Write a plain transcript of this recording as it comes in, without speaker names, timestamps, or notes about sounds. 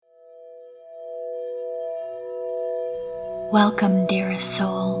Welcome, dearest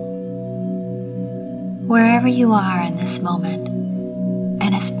soul. Wherever you are in this moment,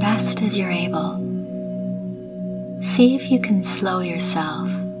 and as best as you're able, see if you can slow yourself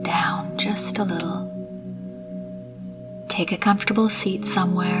down just a little. Take a comfortable seat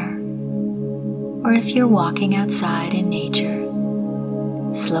somewhere, or if you're walking outside in nature,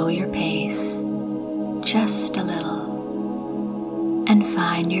 slow your pace just a little and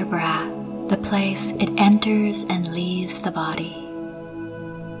find your breath, the place it enters and leaves the body.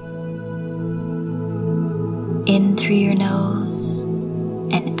 In through your nose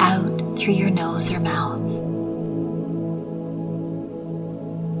and out through your nose or mouth.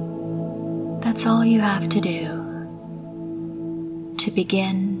 That's all you have to do to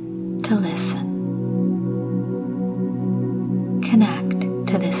begin to listen. Connect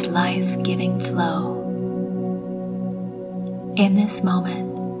to this life-giving flow in this moment,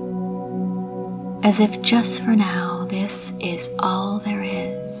 as if just for now this is all there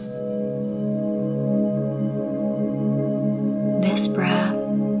is. This breath,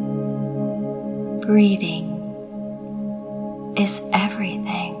 breathing, is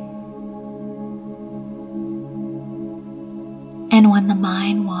everything. And when the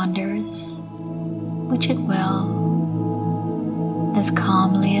mind wanders, which it will, as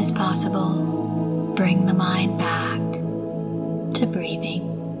calmly as possible, bring the mind back to breathing.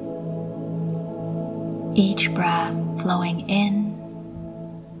 Each breath flowing in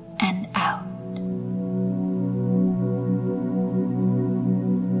and out.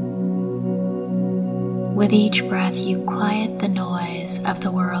 With each breath, you quiet the noise of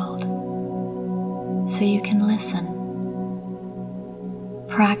the world so you can listen.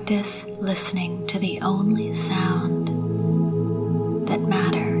 Practice listening to the only sound that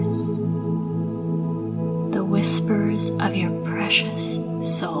matters, the whispers of your precious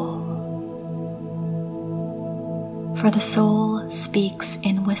soul. For the soul speaks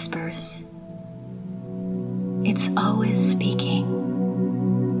in whispers. It's always speaking.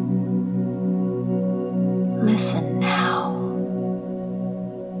 Listen now.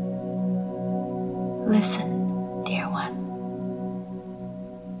 Listen, dear one,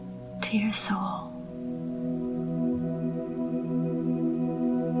 to your soul.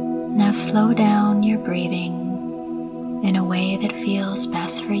 Now slow down your breathing in a way that feels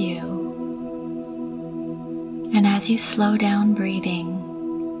best for you. And as you slow down breathing,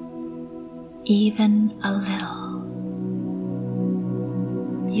 even a little,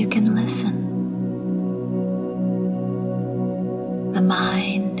 you can listen. The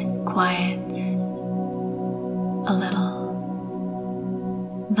mind quiets a little.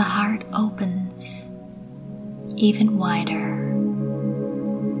 The heart opens even wider.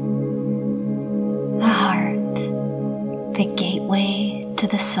 The heart, the gateway to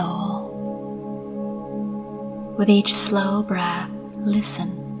the soul. With each slow breath, listen.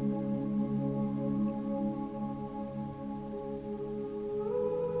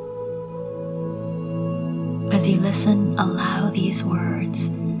 As you listen, allow these words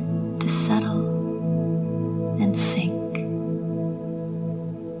to settle and sink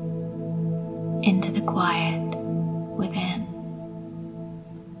into the quiet within.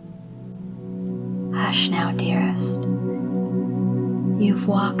 Hush now, dearest. You've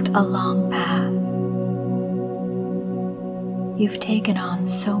walked a long path. You've taken on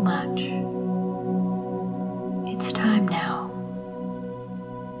so much. It's time now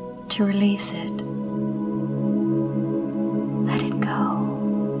to release it. Let it go.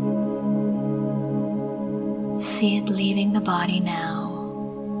 See it leaving the body now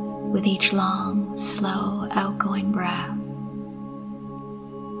with each long, slow, outgoing breath.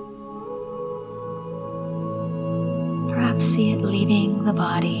 Perhaps see it leaving the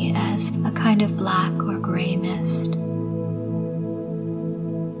body as a kind of black or gray mist.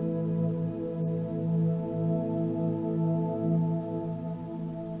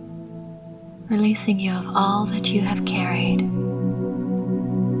 Releasing you of all that you have carried,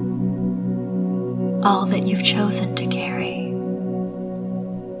 all that you've chosen to carry.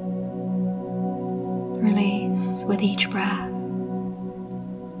 Release with each breath.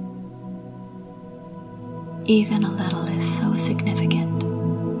 Even a little is so significant.